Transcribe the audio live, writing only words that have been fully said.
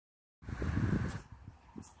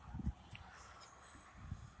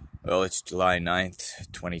Well, it's July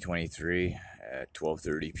 9th, 2023 at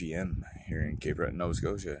 12:30 p.m. here in Cape Breton, Nova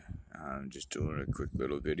Scotia. I'm just doing a quick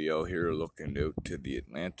little video here looking out to the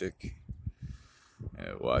Atlantic,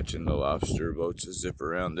 watching the lobster boats zip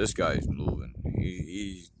around. This guy's moving.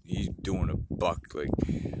 He's doing a buck.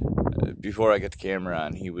 Before I got the camera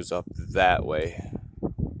on, he was up that way,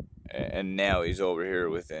 and now he's over here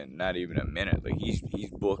within not even a minute. He's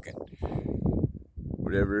booking.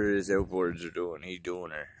 Whatever his outboards are doing, he's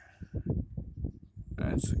doing her.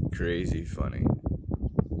 That's crazy funny.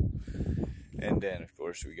 And then, of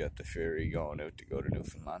course, we got the ferry going out to go to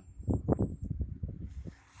Newfoundland.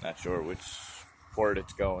 Not sure which port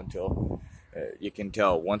it's going till. You can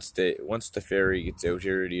tell once the ferry gets out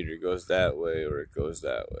here, it either goes that way or it goes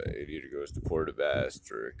that way. It either goes to Port of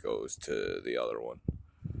Bast or it goes to the other one.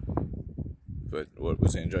 But what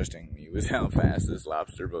was interesting to me was how fast this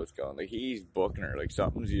lobster boat's going. He's booking her.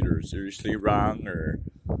 Something's either seriously wrong or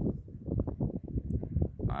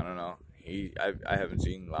I don't know. I haven't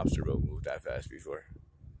seen lobster boat move that fast before.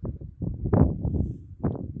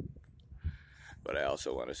 But I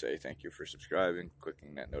also want to say thank you for subscribing,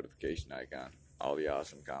 clicking that notification icon, all the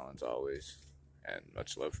awesome comments always, and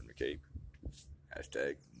much love from the Cape.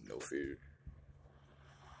 #NoFear.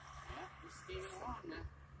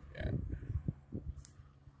 Yeah. Yeah.